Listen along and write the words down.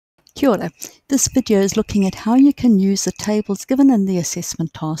Kia ora. This video is looking at how you can use the tables given in the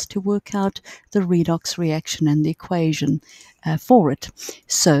assessment task to work out the redox reaction and the equation for it.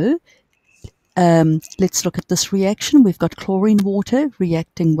 So let's look at this reaction. We've got chlorine water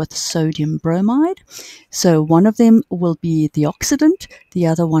reacting with sodium bromide. So one of them will be the oxidant, the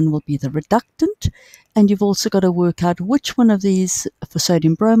other one will be the reductant, and you've also got to work out which one of these, for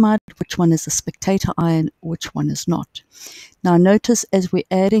sodium bromide, which one is the spectator ion, which one is not. Now notice as we're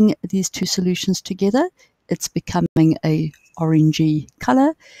adding these two solutions together, it's becoming a orangey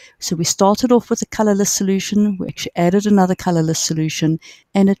color. So we started off with a colorless solution, we actually added another colorless solution,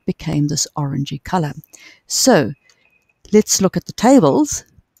 and it became this orangey color. So let's look at the tables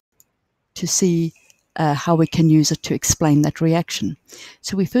to see how we can use it to explain that reaction.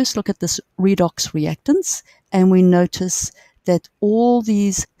 So we first look at this redox reactants, and we notice that all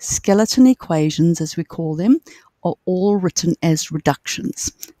these skeleton equations, as we call them, are all written as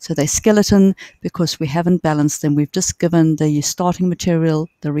reductions. So they're skeleton because we haven't balanced them. We've just given the starting material,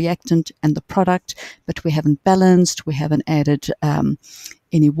 the reactant, and the product, but we haven't balanced, we haven't added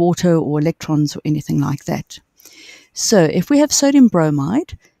any water or electrons or anything like that. So if we have sodium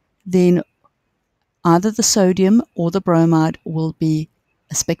bromide, then either the sodium or the bromide will be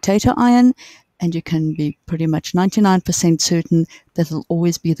a spectator ion, and you can be pretty much 99% certain that it'll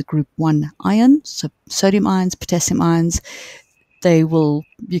always be the group 1 ion. So sodium ions, potassium ions,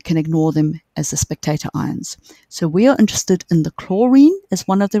 you can ignore them as the spectator ions. So we are interested in the chlorine as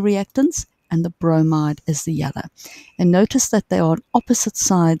one of the reactants and the bromide as the other. And notice that they are on opposite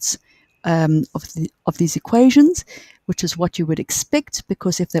sides of these equations, which is what you would expect,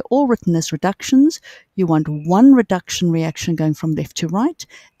 because if they're all written as reductions, you want one reduction reaction going from left to right,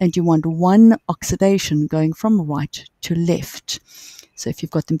 and you want one oxidation going from right to left. So if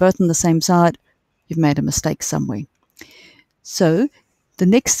you've got them both on the same side, you've made a mistake somewhere. So the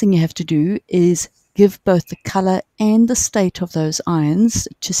next thing you have to do is give both the color and the state of those ions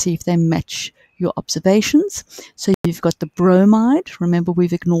to see if they match your observations. So you've got the bromide. Remember,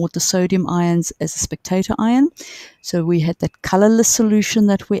 we've ignored the sodium ions as a spectator ion. So we had that colorless solution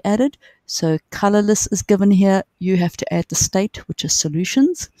that we added. So colorless is given here. You have to add the state, which is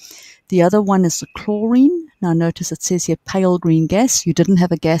solutions. The other one is the chlorine. Now notice it says here pale green gas. You didn't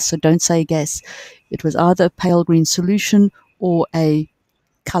have a gas, so don't say gas. It was either a pale green solution or a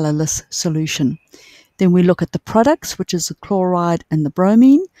colorless solution. Then we look at the products, which is the chloride and the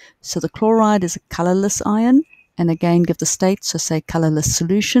bromine. So the chloride is a colorless ion, and again give the state, so say colorless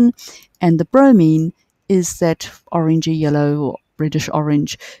solution. And the bromine is that orangey yellow or reddish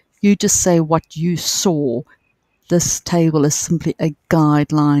orange. You just say what you saw. This table is simply a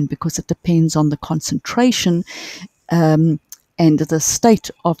guideline because it depends on the concentration and the state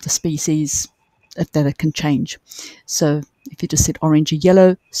of the species that it can change. So if you just said orangey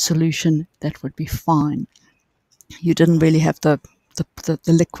yellow solution, that would be fine. You didn't really have the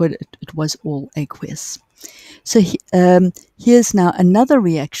liquid, it was all aqueous. So here's now another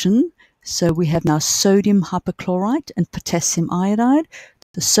reaction. So we have now sodium hypochlorite and potassium iodide.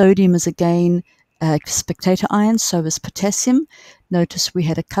 The sodium is again a spectator ion, so is potassium. Notice we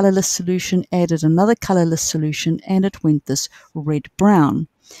had a colorless solution, added another colorless solution, and it went this red-brown.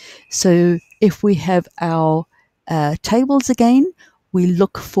 So if we have our tables again, we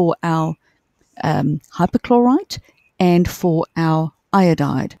look for our hypochlorite and for our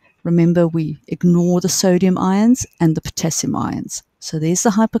iodide. Remember, we ignore the sodium ions and the potassium ions. So there's the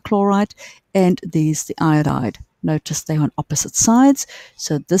hypochlorite and there's the iodide. Notice they're on opposite sides.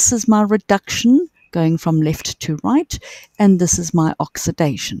 So this is my reduction going from left to right, and this is my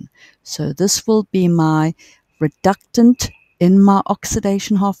oxidation. So this will be my reductant in my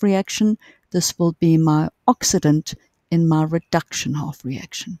oxidation half reaction. This will be my oxidant in my reduction half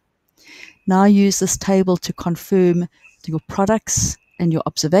reaction. Now use this table to confirm your products and your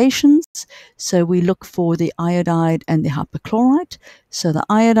observations. So we look for the iodide and the hypochlorite. So the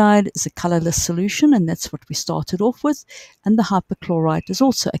iodide is a colorless solution, and that's what we started off with. And the hypochlorite is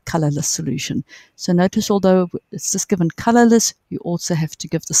also a colorless solution. So notice, although it's just given colorless, you also have to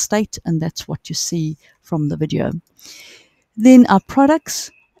give the state, and that's what you see from the video. Then our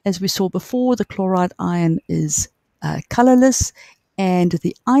products, as we saw before, the chloride ion is colorless, and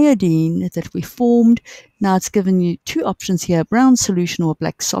the iodine that we formed, now it's given you two options here, a brown solution or a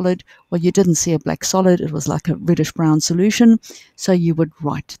black solid. Well, you didn't see a black solid, it was like a reddish brown solution, so you would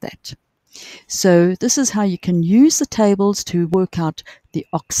write that. So this is how you can use the tables to work out the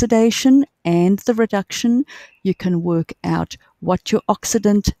oxidation and the reduction. You can work out what your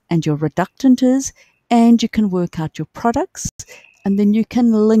oxidant and your reductant is, and you can work out your products, and then you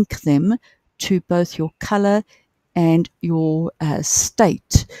can link them to both your color and your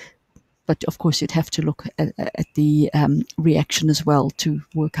state But of course, you'd have to look at the reaction as well to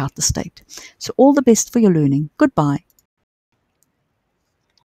work out the state. So all the best for your learning. Goodbye.